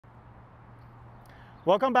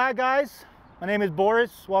Welcome back, guys. My name is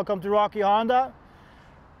Boris. Welcome to Rocky Honda.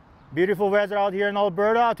 Beautiful weather out here in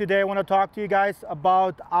Alberta. Today I want to talk to you guys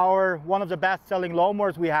about one of the best-selling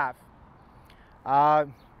lawnmowers we have. The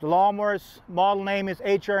lawnmower's model name is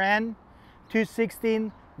HRN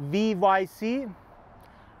 216 VYC.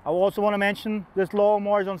 I also want to mention this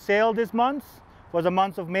lawnmower is on sale this month for the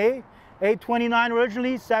month of May. $829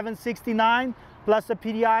 originally, $769 plus a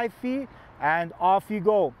PDI fee, and off you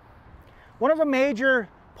go. One of the major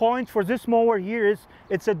points for this mower here is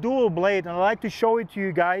it's a dual blade, and I'd like to show it to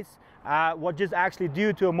you guys what this actually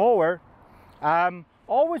do to a mower.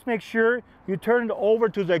 Always make sure you turn it over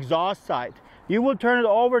to the exhaust side. You will turn it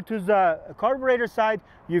over to the carburetor side,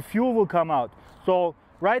 your fuel will come out. So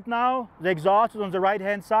right now the exhaust is on the right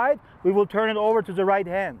hand side, we will turn it over to the right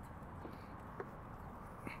hand.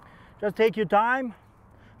 Just take your time,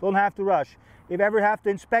 don't have to rush. If you ever have to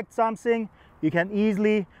inspect something, you can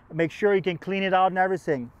easily make sure you can clean it out and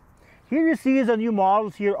everything. Here you see the new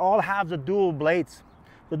models here all have the dual blades.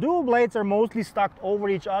 The dual blades are mostly stuck over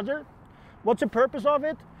each other. What's the purpose of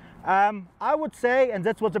it? I would say, and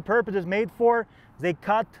that's what the purpose is made for, they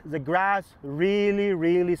cut the grass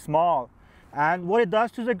really small. And what it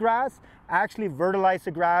does to the grass, actually fertilize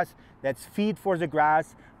the grass, that's feed for the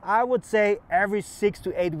grass. I would say every 6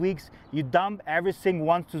 to 8 weeks, you dump everything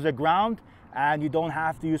once to the ground, and you don't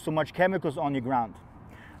have to use so much chemicals on your ground.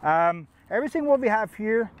 Everything what we have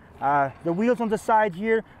here, the wheels on the side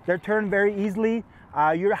here, they're turned very easily.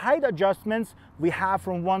 Your height adjustments we have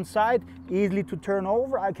from one side, easily to turn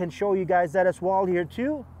over. I can show you guys that as well here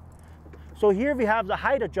too. So here we have the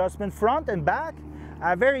height adjustment front and back.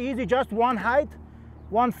 Very easy, just one height,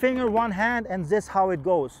 one finger, one hand, and this how it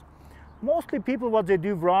goes. Mostly people, what they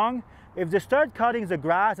do wrong, if they start cutting the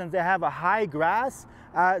grass and they have a high grass,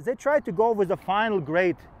 they try to go with the final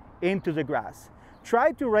grade into the grass.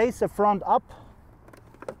 Try to raise the front up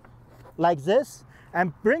like this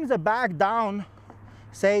and bring the back down,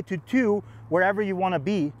 say to 2, wherever you want to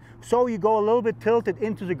be. So you go a little bit tilted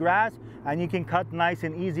into the grass and you can cut nice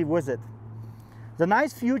and easy with it. The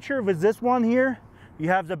nice feature with this one here, you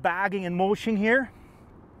have the bagging and motion here.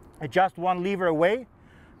 Just one lever away.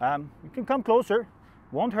 You can come closer,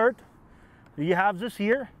 won't hurt. You have this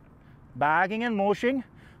here, bagging and motion,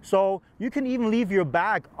 so you can even leave your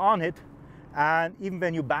bag on it, and even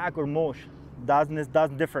when you bag or mosh,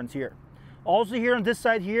 doesn't difference here. Also here on this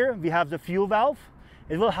side here, we have the fuel valve.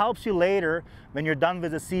 It will help you later when you're done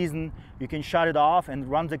with the season. You can shut it off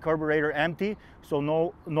and run the carburetor empty, so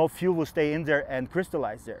no fuel will stay in there and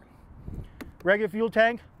crystallize there. Regular fuel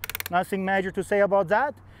tank, nothing major to say about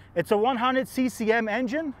that. It's a 100 CCM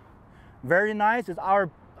engine, very nice. It's our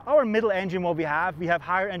middle engine what we have. We have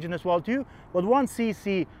higher engine as well too, but 1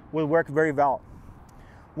 cc will work very well.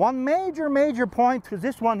 One major point to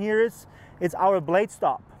this one here is it's our blade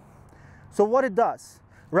stop. So what it does,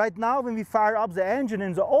 right now when we fire up the engine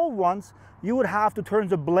in the old ones, you would have to turn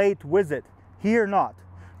the blade with it. Here not.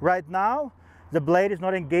 Right now the blade is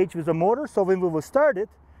not engaged with the motor, so when we will start it,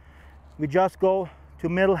 we just go to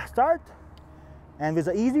middle start, and with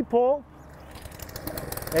an easy pull,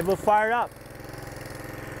 it will fire up.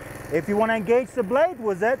 If you want to engage the blade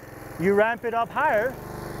with it, you ramp it up higher.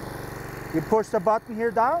 You push the button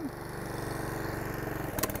here down,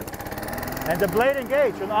 and the blade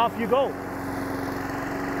engage, and off you go.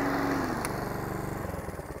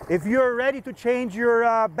 If you're ready to change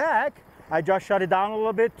your back, I just shut it down a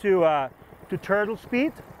little bit to turtle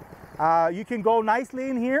speed. You can go nicely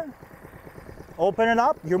in here, open it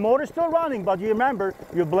up. Your motor's still running, but you remember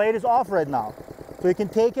your blade is off right now. So you can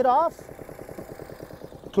take it off,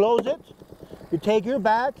 close it, you take your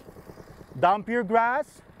bag, dump your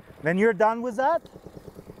grass. When you're done with that,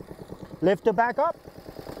 lift it back up,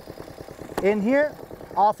 in here,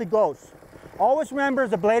 off it goes. Always remember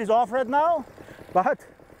the blade is off right now, but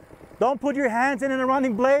don't put your hands in a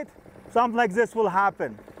running blade. Something like this will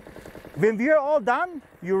happen. When we're all done,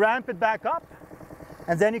 you ramp it back up,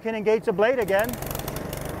 and then you can engage the blade again,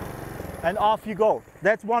 and off you go.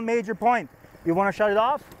 That's one major point. You want to shut it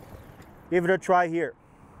off? Give it a try here.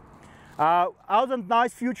 Other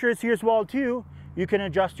nice features here as well too, you can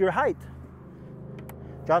adjust your height.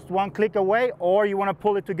 Just one click away, or you want to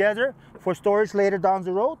pull it together for storage later down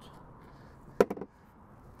the road.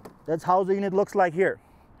 That's how the unit looks like here.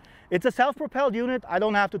 It's a self-propelled unit. I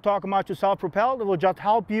don't have to talk much to self-propelled. It will just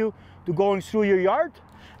help you to going through your yard,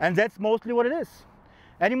 and that's mostly what it is.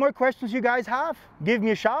 Any more questions you guys have, give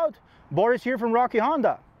me a shout. Boris here from Rocky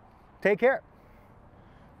Honda. Take care.